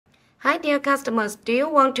Hi dear customers, do you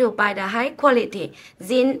want to buy the high quality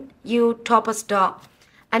Zin U-Topper store?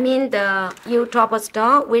 I mean the U-Topper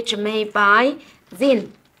store which made by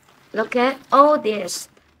Zin. Look at all this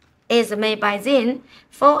is made by Zin.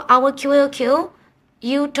 For our QLQ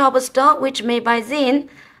U-Topper store which made by Zin,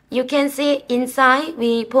 you can see inside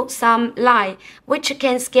we put some light which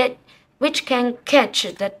can catch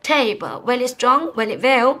the tape very strong, very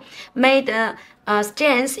well. Made the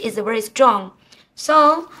stance is very strong.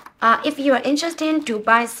 So if you are interested to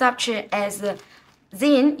buy such as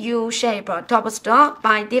Zin U-shape top store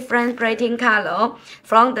by different grading color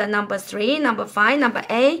from the number 3, number 5, number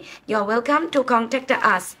 8, you're welcome to contact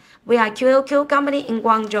us. We are QLQ company in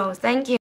Guangzhou. Thank you.